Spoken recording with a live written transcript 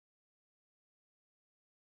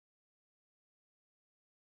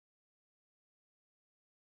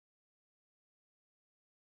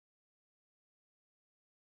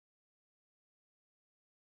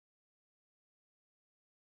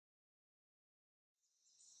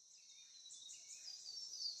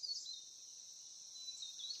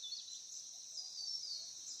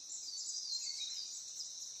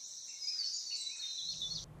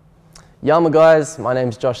Yama guys, my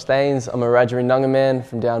name's Josh Staines. I'm a Rajarri Noongar man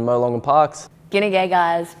from down Molong Parks. G'day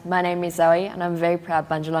guys, my name is Zoe and I'm a very proud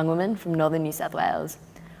Bundjalung woman from northern New South Wales.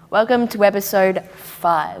 Welcome to Webisode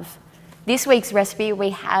 5. This week's recipe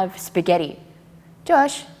we have spaghetti.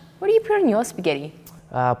 Josh, what do you put in your spaghetti?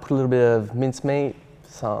 Put a little bit of mincemeat,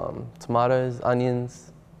 some tomatoes,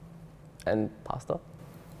 onions and pasta.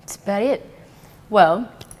 That's about it.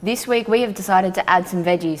 Well, this week we have decided to add some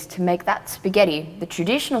veggies to make that spaghetti, the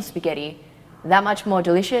traditional spaghetti, that much more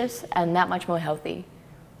delicious and that much more healthy.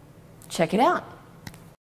 Check it out.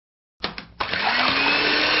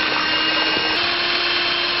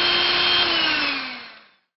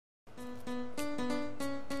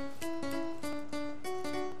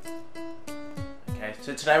 Okay,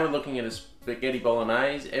 so today we're looking at a spaghetti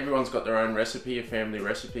bolognese. Everyone's got their own recipe, a family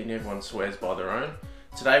recipe, and everyone swears by their own.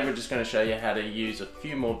 Today we're just going to show you how to use a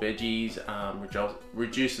few more veggies,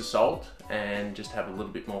 reduce the salt, and just have a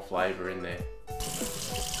little bit more flavour in there.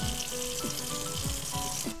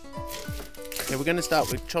 Okay, we're going to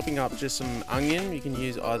start with chopping up just some onion. You can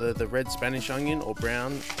use either the red Spanish onion or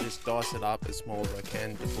brown. Just dice it up as small as I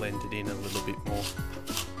can to blend it in a little bit more.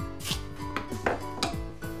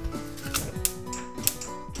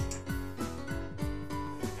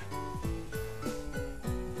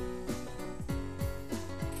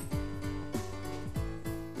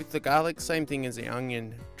 The garlic, same thing as the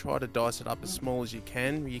onion, try to dice it up as small as you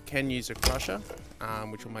can. You can use a crusher,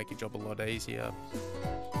 which will make your job a lot easier.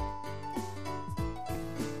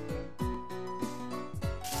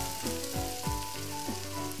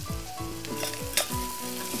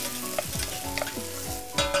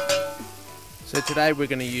 So today we're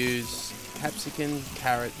going to use capsicum,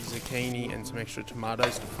 carrot, zucchini and some extra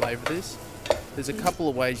tomatoes to flavour this. There's a couple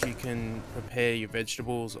of ways you can prepare your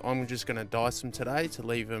vegetables. I'm just going to dice them today to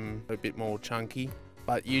leave them a bit more chunky.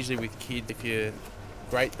 But usually with kids, if you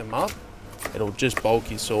grate them up, it'll just bulk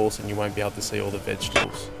your sauce and you won't be able to see all the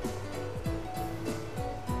vegetables.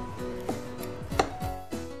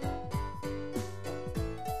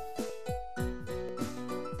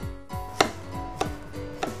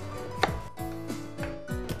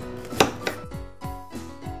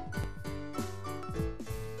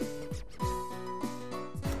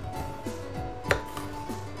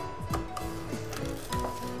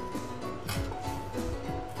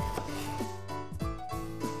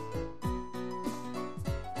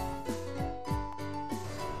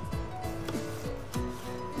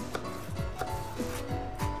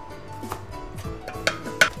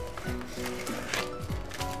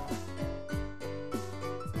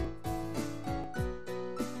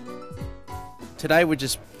 Today we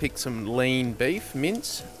just picked some lean beef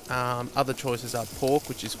mince. Other choices are pork,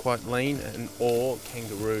 which is quite lean, or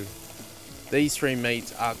kangaroo. These three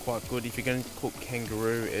meats are quite good. If you're going to cook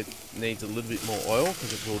kangaroo, it needs a little bit more oil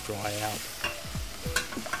because it will dry out.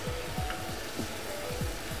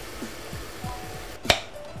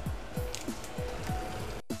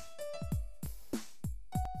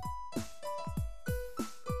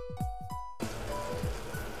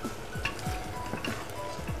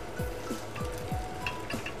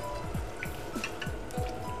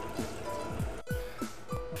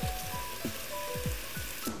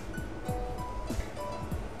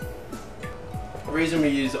 The reason we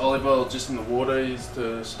use olive oil just in the water is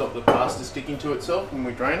to stop the pasta sticking to itself when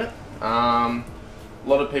we drain it. A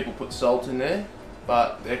lot of people put salt in there,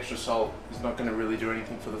 but the extra salt is not going to really do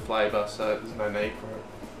anything for the flavour, so there's no need for it.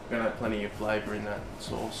 We're going to have plenty of flavour in that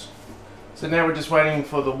sauce. So now we're just waiting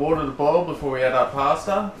for the water to boil before we add our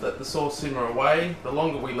pasta. Let the sauce simmer away. The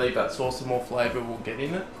longer we leave that sauce, the more flavour will get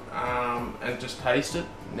in it, and just taste it.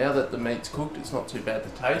 Now that the meat's cooked, it's not too bad to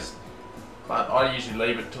taste. But I usually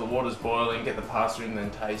leave it till the water's boiling, get the pasta in, then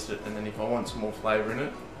taste it, and then if I want some more flavour in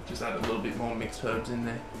it, just add a little bit more mixed herbs in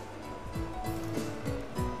there.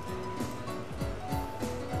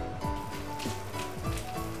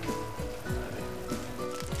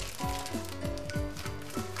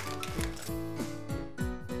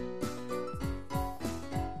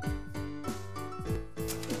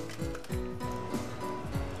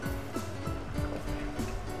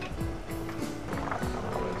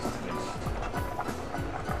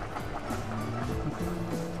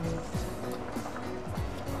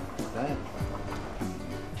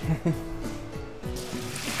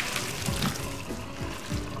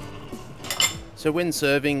 So when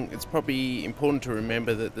serving, it's probably important to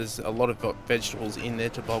remember that there's a lot of vegetables in there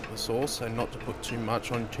to bulk the sauce, so not to put too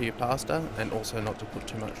much onto your pasta and also not to put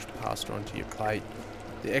too much pasta onto your plate.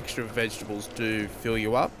 The extra vegetables do fill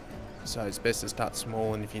you up, so it's best to start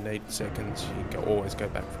small, and if you need seconds, you can always go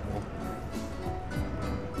back for more.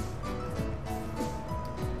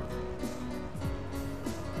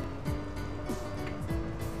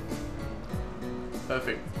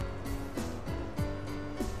 Perfect.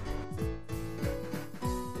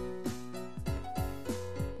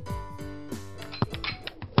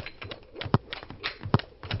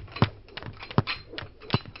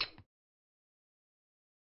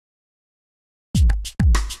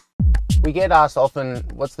 We get asked often,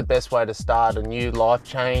 what's the best way to start a new life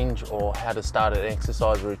change or how to start an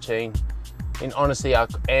exercise routine? And honestly, our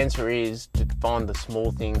answer is to find the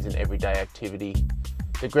small things in everyday activity.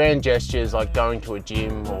 The grand gestures like going to a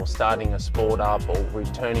gym or starting a sport up or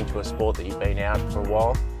returning to a sport that you've been out for a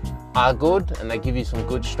while are good and they give you some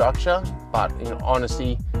good structure, but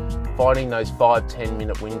honestly, finding those 5-10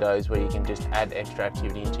 minute windows where you can just add extra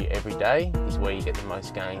activity into your everyday is where you get the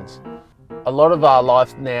most gains. A lot of our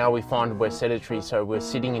life now we find we're sedentary, so we're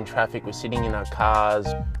sitting in traffic, we're sitting in our cars,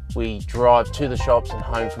 we drive to the shops and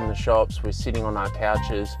home from the shops, we're sitting on our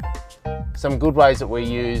couches. Some good ways that we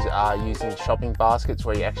use are using shopping baskets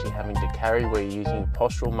where you're actually having to carry, where you're using your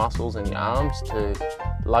postural muscles and your arms to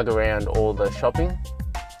lug around all the shopping.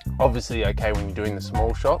 Obviously okay when you're doing the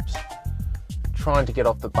small shops. Trying to get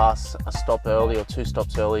off the bus a stop early or 2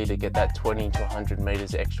 stops early to get that 20 to 100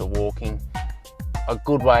 metres extra walking. A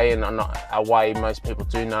good way, and a way most people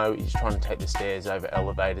do know, is trying to take the stairs over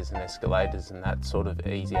elevators and escalators and that sort of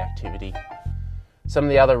easy activity. Some of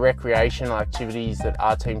the other recreational activities that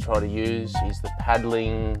our team try to use is the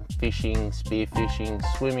paddling, fishing, spearfishing,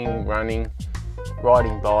 swimming, running,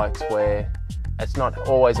 riding bikes, where it's not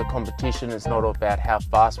always a competition, it's not about how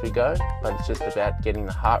fast we go, but it's just about getting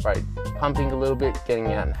the heart rate pumping a little bit,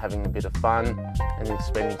 getting out and having a bit of fun, and then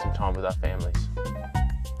spending some time with our families.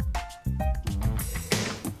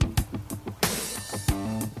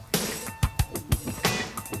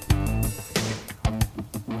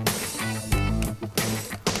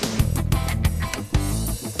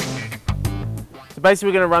 Basically,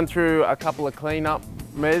 we're going to run through a couple of clean-up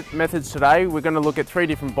methods today. We're going to look at 3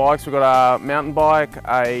 different bikes. We've got a mountain bike,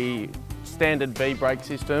 a standard V-brake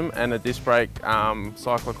system and a disc brake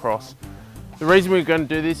cyclocross. The reason we're going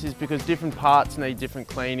to do this is because different parts need different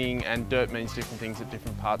cleaning and dirt means different things at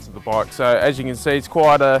different parts of the bike. So as you can see, it's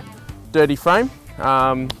quite a dirty frame,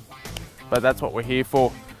 but that's what we're here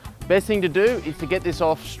for. Best thing to do is to get this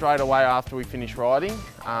off straight away after we finish riding.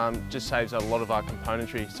 Just saves a lot of our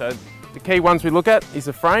componentry. So the key ones we look at is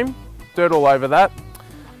the frame, dirt all over that.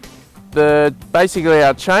 Basically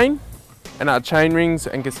our chain and our chain rings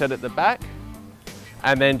and cassette at the back.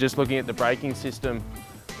 And then just looking at the braking system.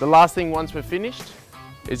 The last thing once we're finished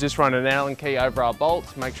is just run an Allen key over our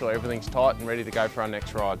bolts, make sure everything's tight and ready to go for our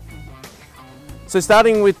next ride. So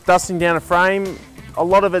starting with dusting down a frame, a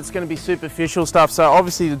lot of it's going to be superficial stuff. So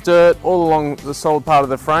obviously the dirt all along the solid part of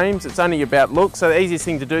the frames, it's only about look. So the easiest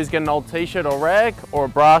thing to do is get an old t-shirt or rag or a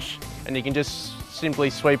brush and you can just simply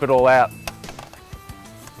sweep it all out.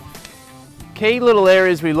 Key little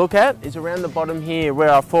areas we look at is around the bottom here where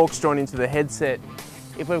our forks join into the headset.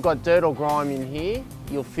 If we've got dirt or grime in here,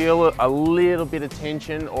 you'll feel a little bit of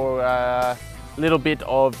tension or a little bit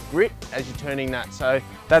of grit as you're turning that. So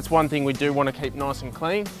that's one thing we do want to keep nice and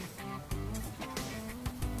clean.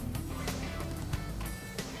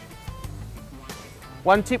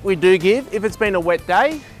 One tip we do give, if it's been a wet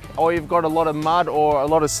day or you've got a lot of mud or a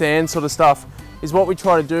lot of sand sort of stuff, is what we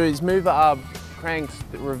try to do is move our cranks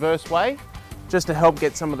the reverse way just to help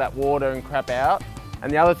get some of that water and crap out.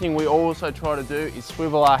 And the other thing we also try to do is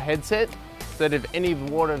swivel our headset so that if any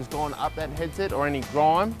water has gone up that headset or any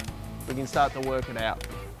grime, we can start to work it out.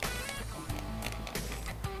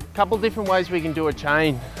 A couple different ways we can do a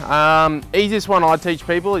chain. Easiest one I teach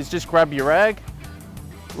people is just grab your rag,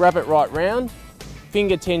 wrap it right round,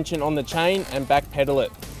 finger tension on the chain and back pedal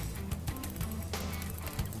it.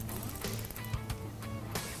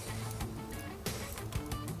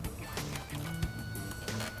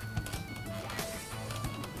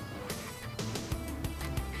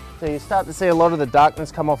 So you start to see a lot of the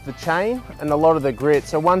darkness come off the chain and a lot of the grit.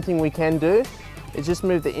 So one thing we can do is just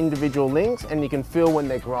move the individual links and you can feel when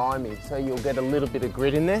they're grimy. So you'll get a little bit of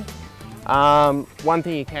grit in there. One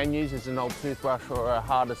thing you can use is an old toothbrush or a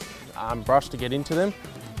hardest brush to get into them.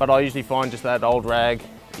 But I usually find just that old rag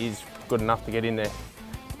is good enough to get in there,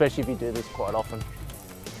 especially if you do this quite often.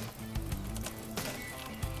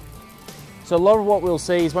 So a lot of what we'll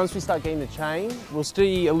see is once we start getting the chain, we'll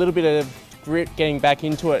see a little bit of grit getting back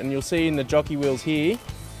into it, and you'll see in the jockey wheels here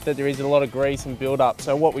that there is a lot of grease and build up.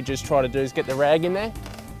 So what we just try to do is get the rag in there,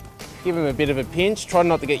 give them a bit of a pinch, try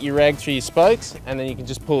not to get your rag through your spokes, and then you can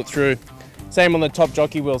just pull it through. Same on the top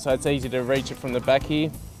jockey wheel, so it's easy to reach it from the back here.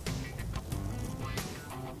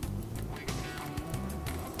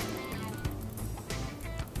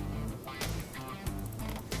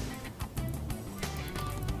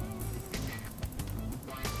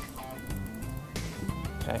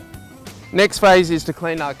 Okay. Next phase is to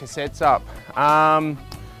clean our cassettes up.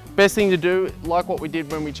 Best thing to do, like what we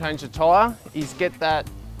did when we changed the tyre, is get that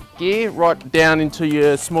gear right down into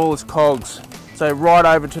your smallest cogs. So right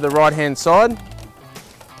over to the right hand side.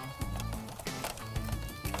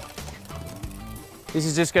 This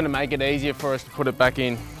is just going to make it easier for us to put it back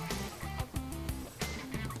in.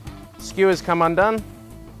 Skewers come undone.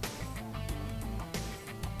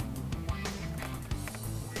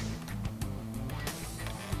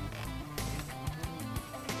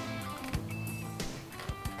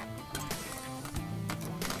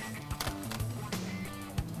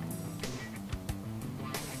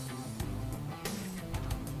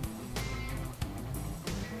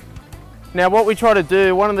 Now what we try to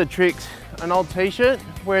do, one of the tricks, an old t-shirt,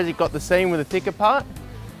 where has it got the seam with a thicker part?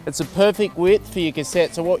 It's a perfect width for your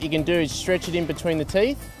cassette, so what you can do is stretch it in between the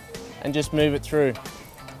teeth and just move it through.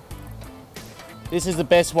 This is the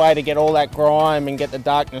best way to get all that grime and get the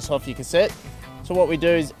darkness off your cassette. So what we do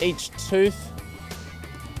is each tooth,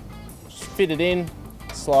 fit it in,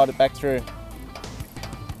 slide it back through.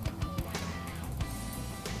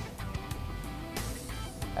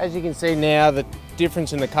 As you can see now, the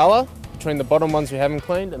difference in the colour between the bottom ones we haven't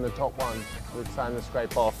cleaned and the top ones we're starting to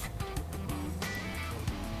scrape off.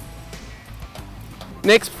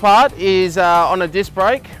 Next part is on a disc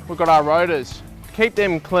brake, we've got our rotors. Keep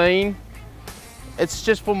them clean. It's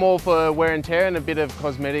just more for wear and tear and a bit of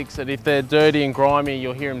cosmetics, that if they're dirty and grimy,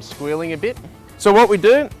 you'll hear them squealing a bit. So what we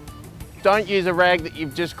do, don't use a rag that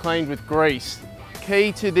you've just cleaned with grease.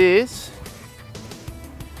 Key to this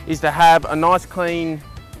is to have a nice clean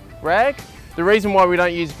rag. The reason why we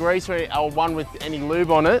don't use grease or one with any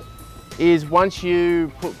lube on it is once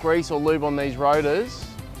you put grease or lube on these rotors,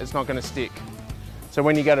 it's not going to stick. So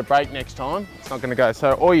when you go to brake next time, it's not going to go.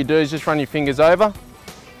 So all you do is just run your fingers over,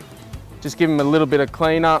 just give them a little bit of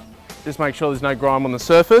clean up, just make sure there's no grime on the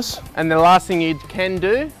surface. And the last thing you can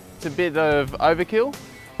do, it's a bit of overkill,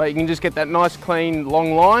 but you can just get that nice clean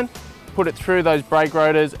long line, put it through those brake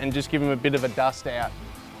rotors and just give them a bit of a dust out.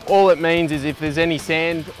 All it means is if there's any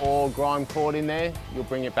sand or grime caught in there, you'll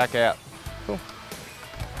bring it back out. Cool.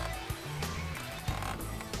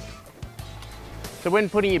 So when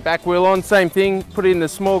putting your back wheel on, same thing, put it in the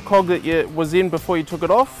small cog that you was in before you took it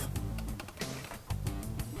off.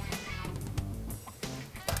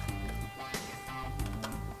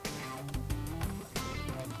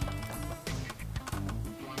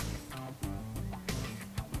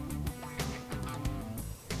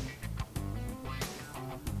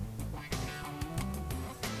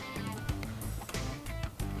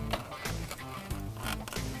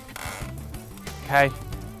 Okay,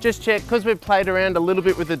 just check, because we've played around a little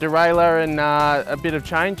bit with the derailleur and a bit of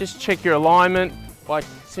chain, just check your alignment by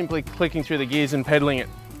simply clicking through the gears and pedaling it.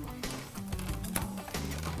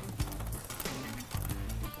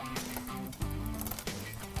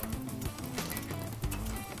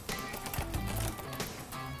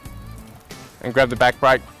 And grab the back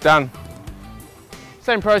brake, done.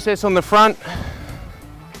 Same process on the front.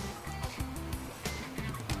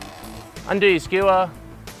 Undo your skewer.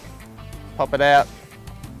 Pop it out.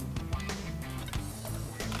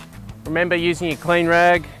 Remember, using your clean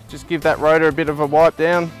rag, just give that rotor a bit of a wipe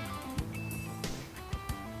down.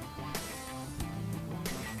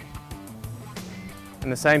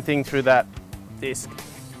 And the same thing through that disc.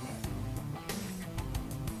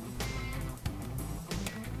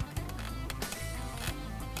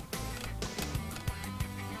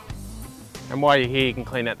 And while you're here, you can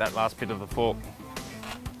clean out that last bit of the fork.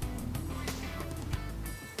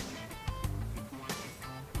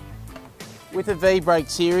 With the V-brake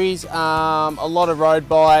series, a lot of road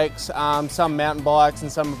bikes, some mountain bikes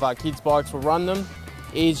and some of our kids' bikes will run them,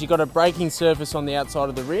 is you've got a braking surface on the outside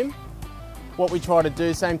of the rim. What we try to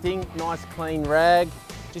do, same thing, nice clean rag,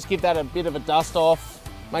 just give that a bit of a dust off,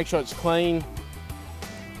 make sure it's clean.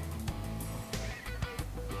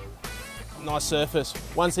 Nice surface.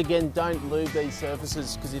 Once again, don't lube these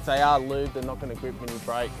surfaces, because if they are lubed, they're not going to grip when you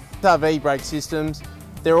brake. With our V-brake systems,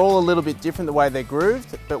 they're all a little bit different the way they're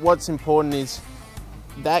grooved, but what's important is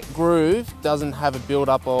that groove doesn't have a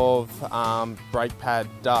build-up of brake pad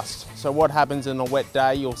dust. So what happens in a wet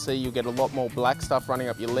day, you'll get a lot more black stuff running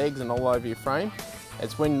up your legs and all over your frame.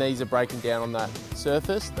 It's when these are breaking down on that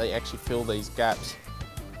surface, they actually fill these gaps.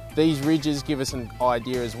 These ridges give us an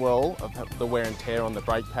idea as well of the wear and tear on the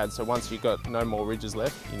brake pad. So once you've got no more ridges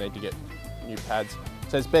left, you need to get new pads.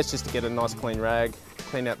 So it's best just to get a nice clean rag,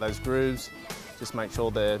 clean out those grooves, just make sure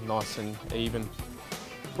they're nice and even.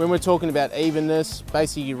 When we're talking about evenness,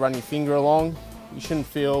 basically you run your finger along, you shouldn't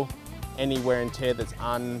feel any wear and tear that's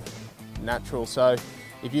unnatural. So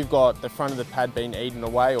if you've got the front of the pad being eaten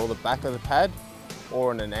away or the back of the pad,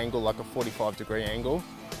 or on an angle like a 45-degree angle,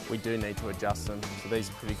 we do need to adjust them. So these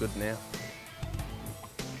are pretty good now.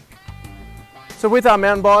 So with our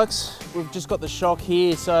mountain bikes, we've just got the shock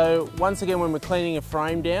here. So once again, when we're cleaning a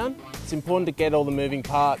frame down, it's important to get all the moving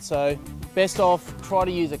parts. So best off, try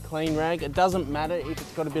to use a clean rag. It doesn't matter if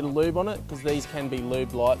it's got a bit of lube on it, because these can be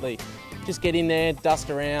lubed lightly. Just get in there, dust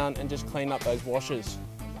around, and just clean up those washers.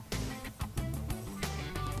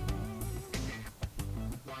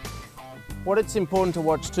 What it's important to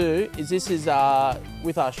watch too is this is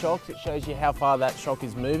with our shocks, it shows you how far that shock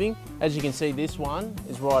is moving. As you can see, this one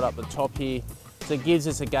is right up the top here. So it gives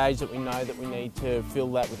us a gauge that we know that we need to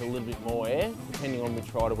fill that with a little bit more air, depending on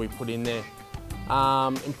which rider we put in there.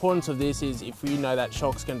 Importance of this is if you know that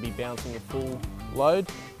shock's going to be bouncing a full load,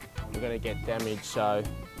 you're going to get damage. So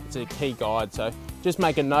it's a key guide. So just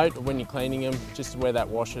make a note of when you're cleaning them, just where that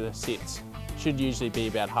washer sits. Should usually be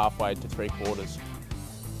about halfway to 3/4.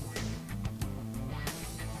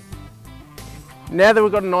 Now that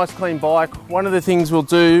we've got a nice clean bike, one of the things we'll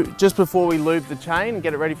do just before we lube the chain and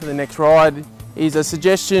get it ready for the next ride is a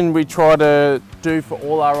suggestion we try to do for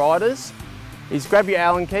all our riders is grab your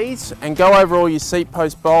Allen keys and go over all your seat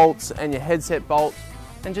post bolts and your headset bolts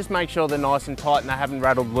and just make sure they're nice and tight and they haven't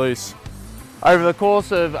rattled loose. Over the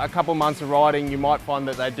course of a couple of months of riding, you might find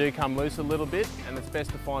that they do come loose a little bit, and it's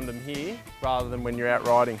best to find them here rather than when you're out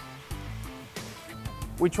riding.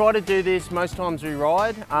 We try to do this most times we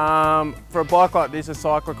ride. For a bike like this, a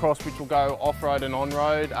cyclocross, which will go off-road and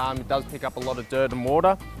on-road, it does pick up a lot of dirt and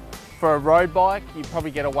water. For a road bike, you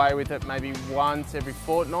probably get away with it maybe once every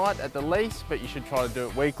fortnight at the least, but you should try to do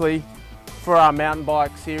it weekly. For our mountain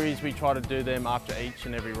bike series, we try to do them after each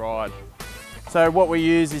and every ride. So what we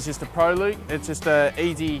use is just a Pro Lube. It's just an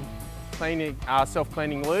easy cleaning,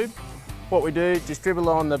 self-cleaning lube. What we do, just dribble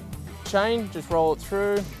on the chain, just roll it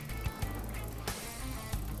through.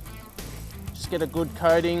 Get a good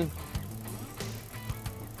coating.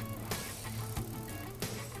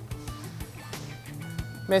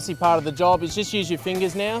 Messy part of the job is just use your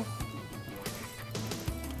fingers now.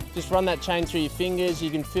 Just run that chain through your fingers. You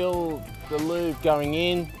can feel the lube going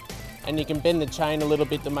in, and you can bend the chain a little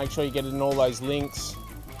bit to make sure you get it in all those links,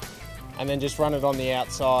 and then just run it on the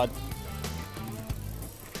outside.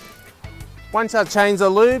 Once our chains are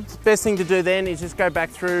lubed, best thing to do then is just go back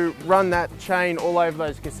through, run that chain all over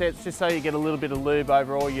those cassettes just so you get a little bit of lube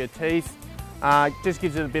over all your teeth. Just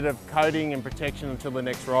gives it a bit of coating and protection until the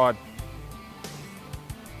next ride.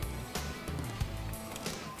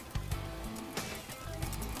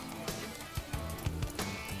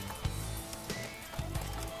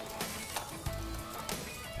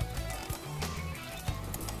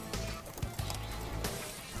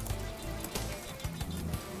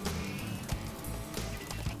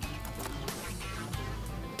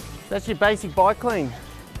 That's your basic bike clean.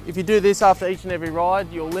 If you do this after each and every ride,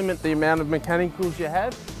 you'll limit the amount of mechanicals you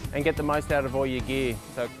have and get the most out of all your gear,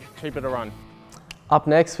 so cheaper to run. Up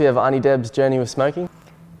next, we have Auntie Deb's journey with smoking.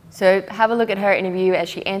 So have a look at her interview as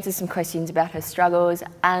she answers some questions about her struggles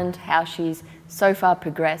and how she's so far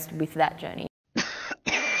progressed with that journey.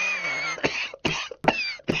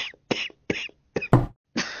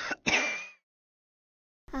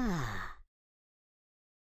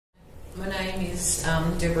 My name is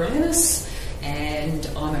Deborah Lennis, and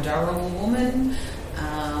I'm a Darrawal woman,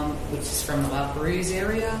 which is from the La Perouse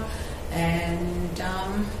area, and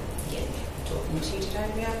yeah, talking to you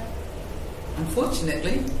today about,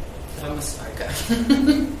 unfortunately, that I'm a smoker.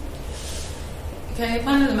 Okay,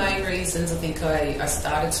 one of the main reasons I think I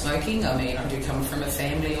started smoking, I mean, I do come from a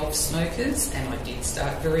family of smokers, and I did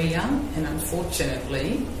start very young, and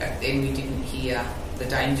unfortunately, back then we didn't hear the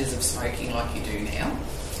dangers of smoking like you do now.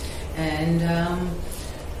 And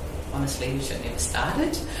honestly, we should have never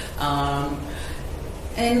started.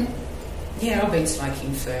 And yeah, I've been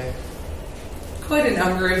smoking for quite a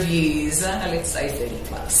number of years, let's say 30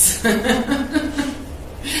 plus.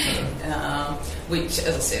 Which,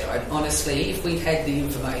 as I said, honestly, if we'd had the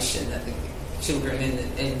information that the children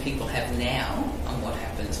and people have now on what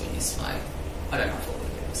happens when you smoke, I don't know if I would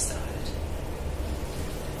have ever started.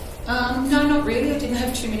 No, not really. I didn't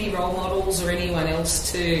have too many role models or anyone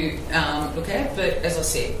else to look at, but as I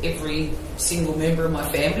said, every single member of my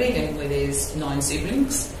family, and where there's 9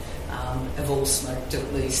 siblings, have all smoked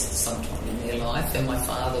at least sometime in their life, and my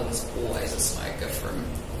father was always a smoker from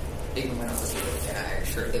even when I was a little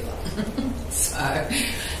forever. So,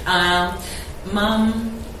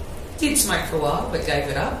 Mum did smoke for a while, but gave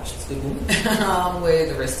it up. She's a good woman. Where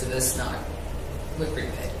the rest of us, no, we're pretty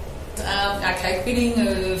bad. Okay, quitting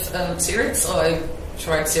of cigarettes, I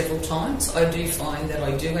tried several times. I do find that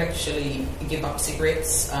I do actually give up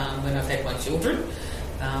cigarettes when I've had my children.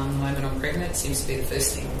 The moment I'm pregnant seems to be the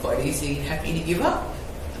first thing I'm quite easy, happy to give up.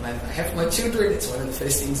 The moment I have my children, it's one of the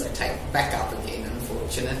first things I take back up again,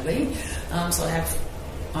 unfortunately. So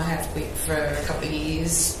I have quit for a couple of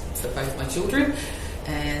years for both my children,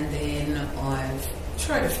 and then I've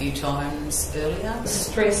tried a few times earlier.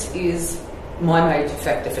 Stress is my major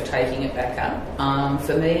factor for taking it back up.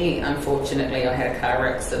 For me, unfortunately, I had a car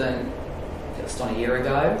accident just on a year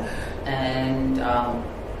ago, and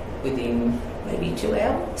within maybe 2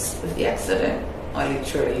 hours of the accident, I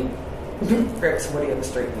literally grabbed somebody on the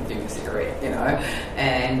street and gave me a cigarette, you know,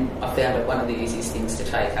 and I found it one of the easiest things to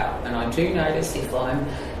take up. And I do notice if I'm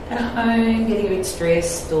at home getting a bit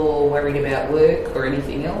stressed or worried about work or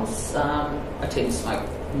anything else, I tend to smoke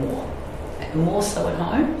more so at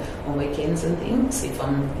home on weekends and things. If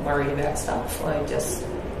I'm worried about stuff, I just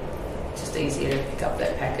easier to pick up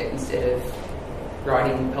that packet instead of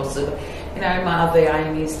writing impulsive. You know, my other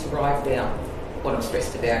aim is to write down what I'm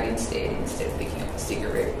stressed about instead of picking up a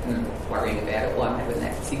cigarette and worrying about it while I'm having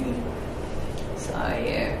that ciggy. So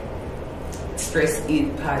yeah, stress is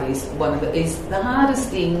the hardest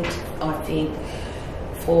thing, I think,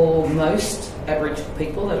 for most Aboriginal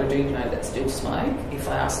people that I do know that still smoke. If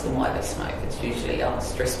I ask them why they smoke, it's usually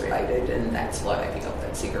stress related, and that's why they pick up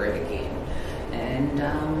that cigarette again. And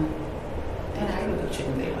hey, look, it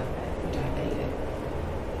shouldn't be like that. We don't need it.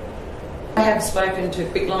 I have spoken to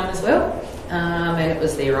Quickline as well, and it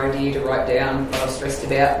was their idea to write down what I was stressed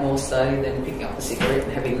about more so than picking up the cigarette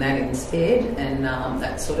and having that instead, and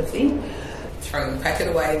that sort of thing. Throwing the packet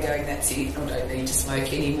away and going, that's it, I don't need to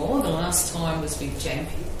smoke anymore. The last time was with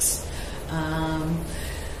Jampix.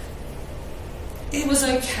 It was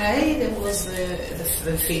okay. There was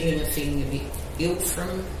the feeling of feeling a bit ill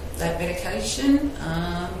from that medication.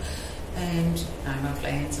 And no, my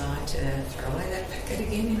plans are to throw away that packet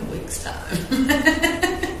again in a week's time. You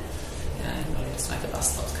know, not allowed to smoke at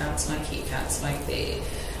bus stops, can't smoke here, can't smoke there.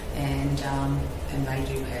 And they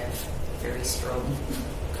do have very strong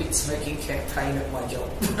quit smoking campaign at my job.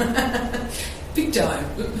 Big time.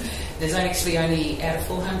 There's actually only, out of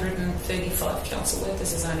 435 council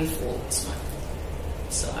workers, there's only 4 that smoke.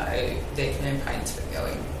 So their campaign's been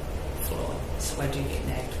going full on. So I do get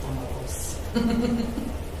nagged by my boss.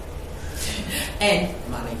 And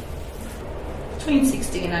money. Between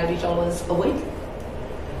 $60 and $80 a week.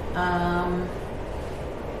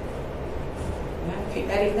 Keep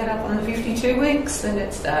adding that up on the 52 weeks, and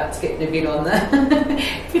it starts getting a bit on the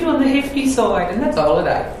hefty side, and that's a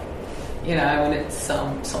holiday. You know, and it's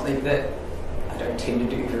something that I don't tend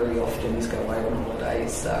to do very often is go away on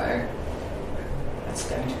holidays, so that's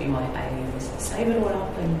going to be my aim, is to save it all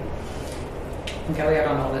up and go out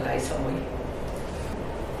on holiday somewhere.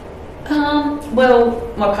 Well,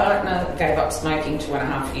 my partner gave up smoking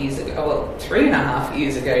 2.5 years ago, well, 3.5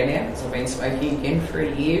 years ago now, because I've been smoking again for a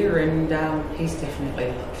year, and he's definitely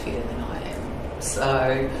a lot fitter than I am.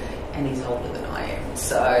 So, and he's older than I am.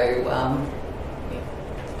 So, yeah,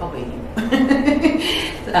 probably him.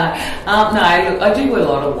 No, look, I do a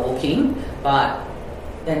lot of walking, but,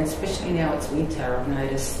 and especially now it's winter, I've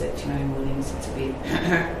noticed that, you know, mornings it's a bit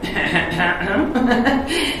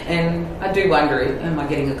and I do wonder, am I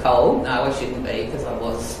getting a cold? No, I shouldn't be, because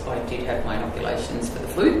I did have my inoculations for the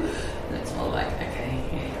flu, and it's more like, okay,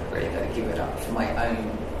 yeah, I've really got to give it up for my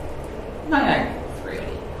own health,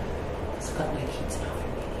 really. Because I've got no kids at home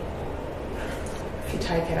anymore. If you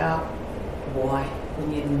take it up, why?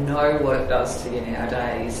 When you know what it does to you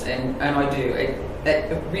nowadays, and I do,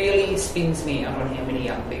 it really spins me out on how many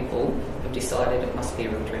young people have decided it must be a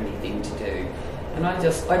real trendy thing to do. And I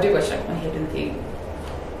shake my head and think,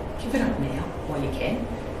 give it up now while you can,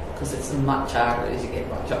 because it's much harder as you get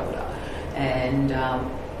much older. And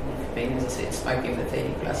I've been, as I said, smoking for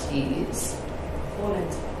 30 plus years.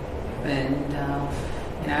 And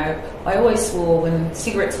you know, I always swore when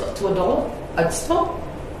cigarettes got to $1, I'd stop.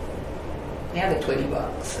 Now they're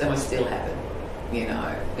 $20 and I still have it, you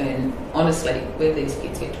know. And honestly, where these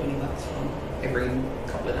kids get $20 from every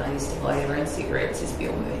couple of days to buy their own cigarettes is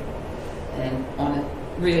beyond me. And on it,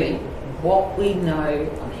 really, what we know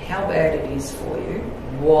on how bad it is for you,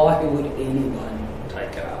 why would anyone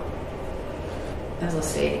take it up? As I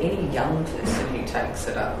said, any young person who takes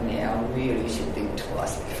it up now really should think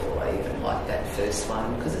twice before they even like that first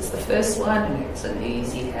one, because it's the first one and it's an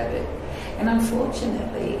easy habit. And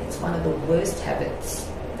unfortunately, it's one of the worst habits,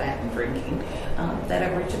 that and drinking, that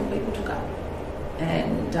Aboriginal people took up.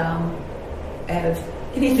 And out of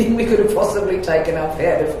anything we could have possibly taken up,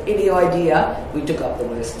 out of any idea, we took up the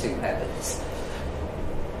worst 2 habits.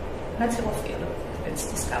 That's how I feel. It's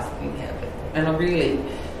a disgusting habit. And I'm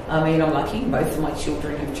lucky, both of my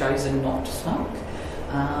children have chosen not to smoke.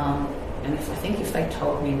 And if they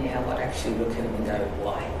told me now, I'd actually look at them and go,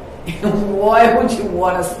 why? Why would you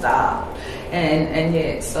want to start? And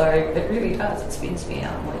yeah, so it really does. It spins me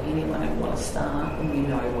out like anyone would want to start when you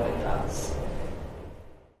know what it does.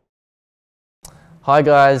 Hi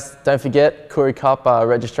guys, don't forget Koori Cup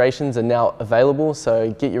registrations are now available,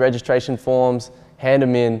 so get your registration forms, hand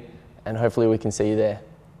them in, and hopefully we can see you there.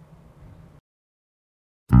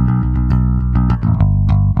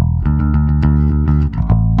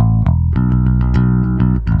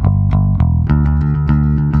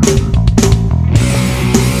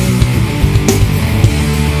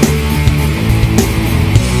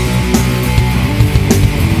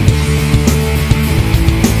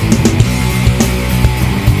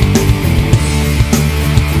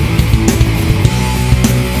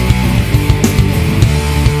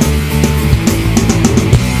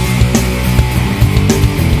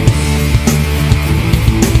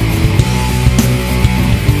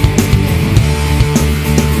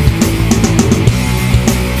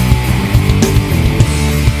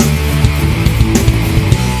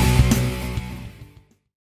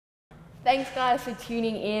 Thanks guys for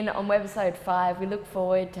tuning in on Webisode 5. We look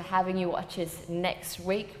forward to having you watch us next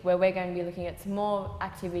week, where we're going to be looking at some more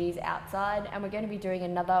activities outside, and we're going to be doing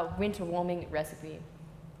another winter warming recipe.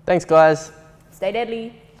 Thanks guys. Stay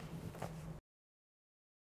deadly.